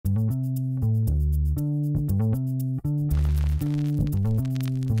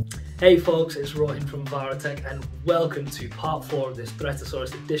Hey folks, it's Rohin from VaraTech and welcome to part 4 of this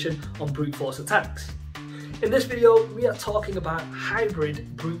Threatosaurus edition on brute force attacks. In this video, we are talking about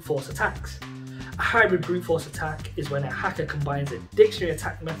hybrid brute force attacks. A hybrid brute force attack is when a hacker combines a dictionary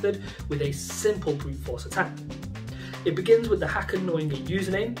attack method with a simple brute force attack. It begins with the hacker knowing a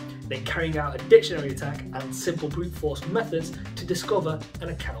username, then carrying out a dictionary attack and simple brute force methods to discover an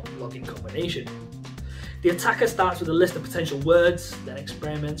account login combination. The attacker starts with a list of potential words, then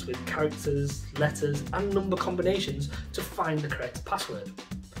experiments with characters, letters and number combinations to find the correct password.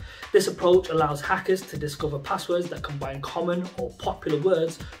 This approach allows hackers to discover passwords that combine common or popular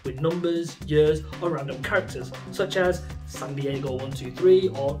words with numbers, years or random characters, such as San Diego 123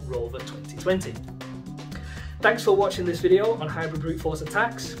 or Rover 2020. Thanks for watching this video on hybrid brute force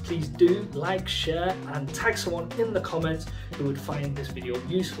attacks. Please do like, share and tag someone in the comments who would find this video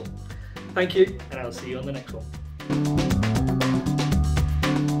useful. Thank you, and I'll see you on the next one.